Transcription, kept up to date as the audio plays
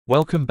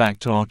Welcome back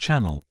to our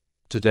channel.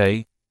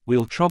 Today,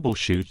 we'll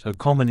troubleshoot a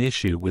common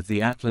issue with the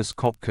Atlas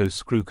Copco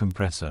screw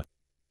compressor.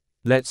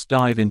 Let's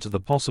dive into the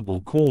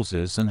possible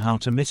causes and how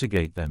to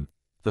mitigate them.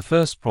 The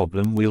first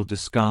problem we'll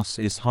discuss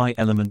is high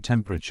element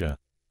temperature.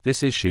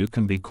 This issue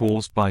can be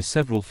caused by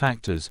several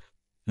factors,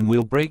 and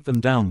we'll break them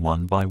down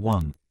one by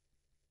one.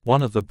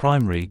 One of the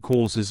primary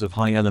causes of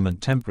high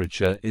element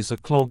temperature is a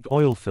clogged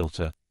oil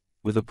filter,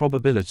 with a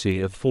probability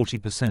of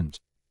 40%.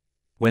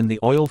 When the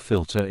oil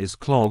filter is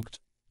clogged,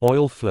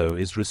 oil flow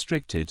is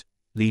restricted,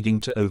 leading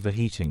to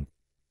overheating.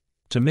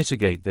 To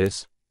mitigate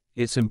this,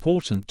 it's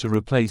important to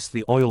replace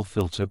the oil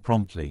filter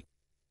promptly.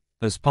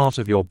 As part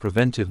of your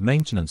preventive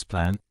maintenance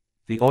plan,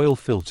 the oil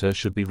filter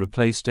should be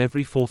replaced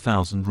every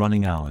 4,000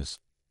 running hours.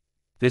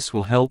 This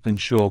will help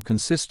ensure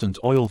consistent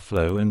oil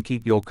flow and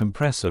keep your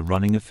compressor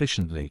running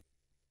efficiently.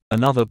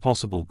 Another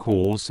possible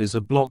cause is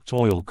a blocked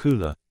oil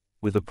cooler,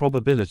 with a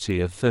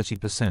probability of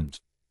 30%.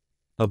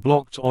 A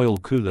blocked oil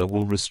cooler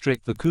will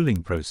restrict the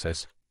cooling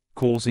process,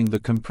 causing the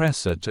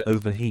compressor to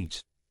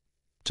overheat.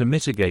 To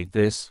mitigate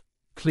this,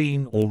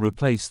 clean or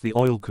replace the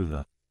oil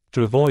cooler.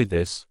 To avoid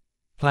this,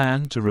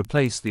 plan to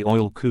replace the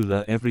oil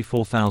cooler every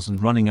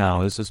 4,000 running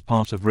hours as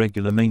part of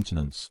regular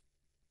maintenance.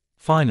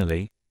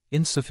 Finally,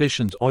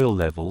 insufficient oil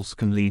levels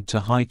can lead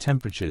to high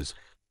temperatures,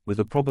 with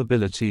a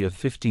probability of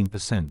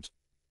 15%.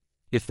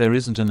 If there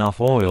isn't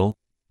enough oil,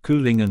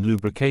 cooling and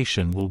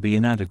lubrication will be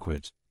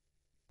inadequate.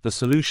 The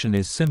solution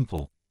is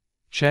simple.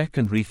 Check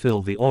and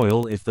refill the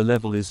oil if the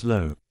level is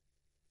low.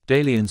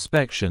 Daily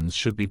inspections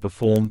should be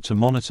performed to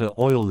monitor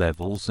oil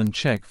levels and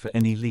check for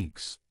any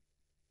leaks.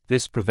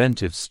 This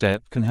preventive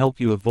step can help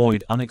you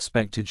avoid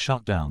unexpected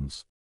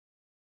shutdowns.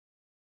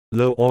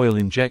 Low oil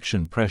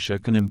injection pressure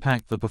can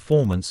impact the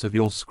performance of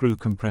your screw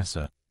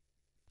compressor.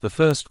 The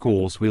first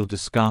cause we'll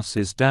discuss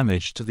is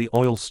damage to the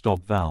oil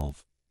stop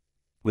valve.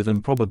 With a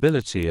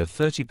probability of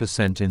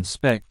 30%,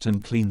 inspect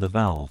and clean the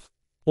valve.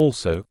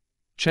 Also,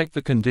 check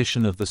the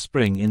condition of the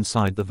spring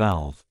inside the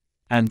valve.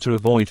 And to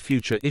avoid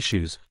future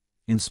issues,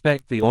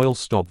 inspect the oil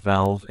stop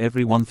valve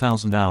every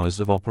 1,000 hours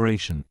of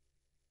operation.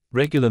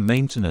 Regular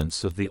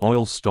maintenance of the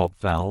oil stop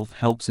valve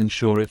helps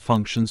ensure it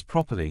functions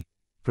properly,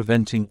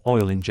 preventing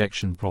oil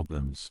injection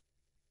problems.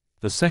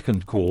 The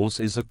second cause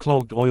is a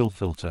clogged oil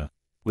filter.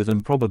 With a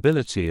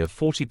probability of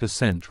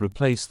 40%,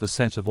 replace the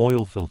set of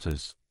oil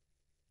filters.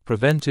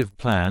 Preventive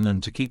plan,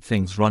 and to keep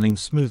things running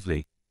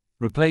smoothly,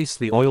 replace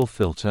the oil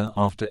filter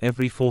after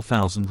every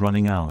 4,000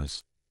 running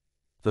hours.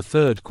 The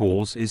third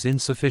cause is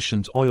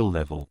insufficient oil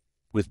level.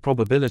 With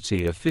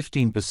probability of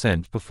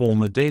 15%,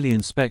 perform a daily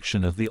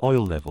inspection of the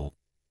oil level.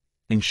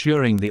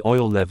 Ensuring the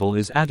oil level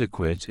is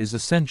adequate is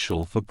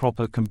essential for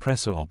proper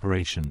compressor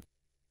operation.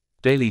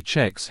 Daily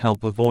checks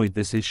help avoid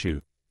this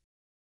issue.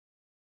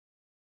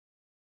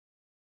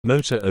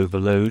 Motor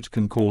overload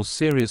can cause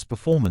serious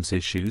performance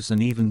issues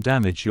and even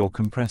damage your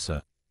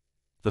compressor.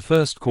 The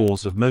first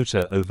cause of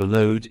motor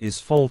overload is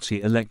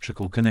faulty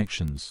electrical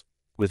connections.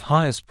 With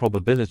highest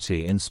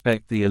probability,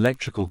 inspect the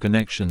electrical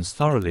connections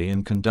thoroughly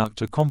and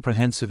conduct a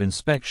comprehensive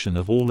inspection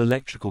of all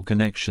electrical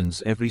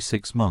connections every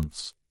 6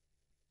 months.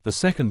 The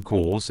second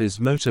cause is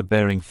motor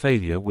bearing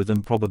failure. With a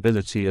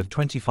probability of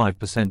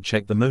 25%,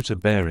 check the motor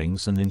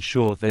bearings and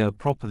ensure they are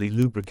properly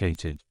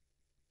lubricated.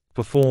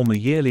 Perform a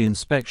yearly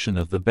inspection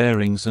of the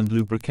bearings and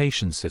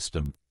lubrication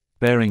system.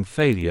 Bearing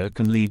failure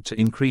can lead to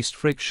increased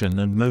friction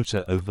and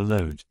motor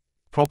overload.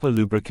 Proper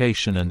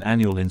lubrication and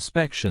annual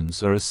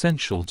inspections are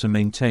essential to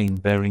maintain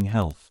bearing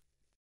health.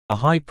 A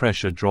high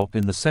pressure drop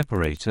in the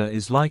separator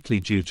is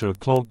likely due to a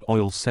clogged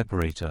oil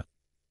separator.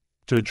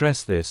 To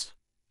address this,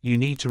 you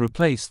need to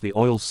replace the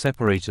oil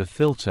separator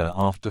filter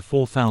after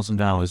 4,000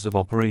 hours of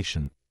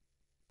operation.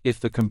 If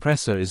the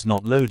compressor is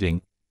not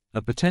loading,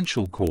 a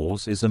potential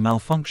cause is a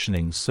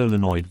malfunctioning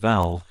solenoid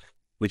valve,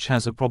 which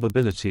has a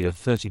probability of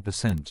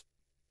 30%.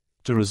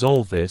 To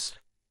resolve this,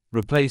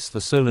 replace the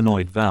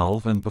solenoid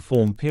valve and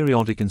perform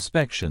periodic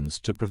inspections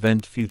to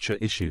prevent future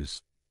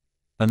issues.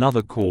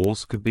 Another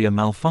cause could be a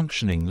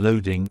malfunctioning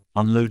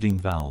loading/unloading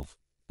valve.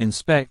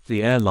 Inspect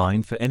the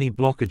airline for any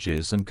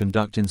blockages and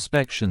conduct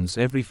inspections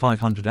every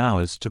 500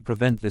 hours to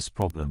prevent this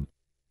problem.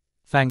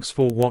 Thanks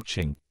for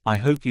watching. I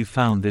hope you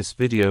found this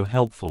video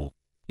helpful.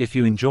 If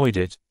you enjoyed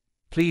it,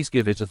 please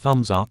give it a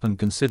thumbs up and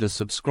consider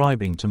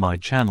subscribing to my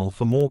channel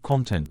for more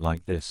content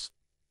like this.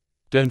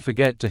 Don't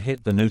forget to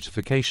hit the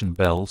notification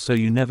bell so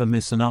you never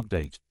miss an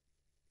update.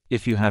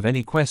 If you have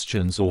any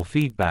questions or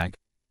feedback,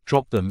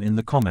 drop them in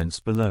the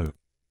comments below.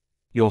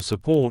 Your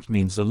support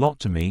means a lot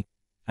to me,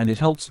 and it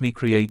helps me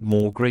create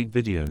more great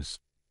videos.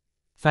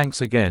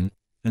 Thanks again,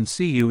 and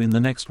see you in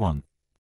the next one.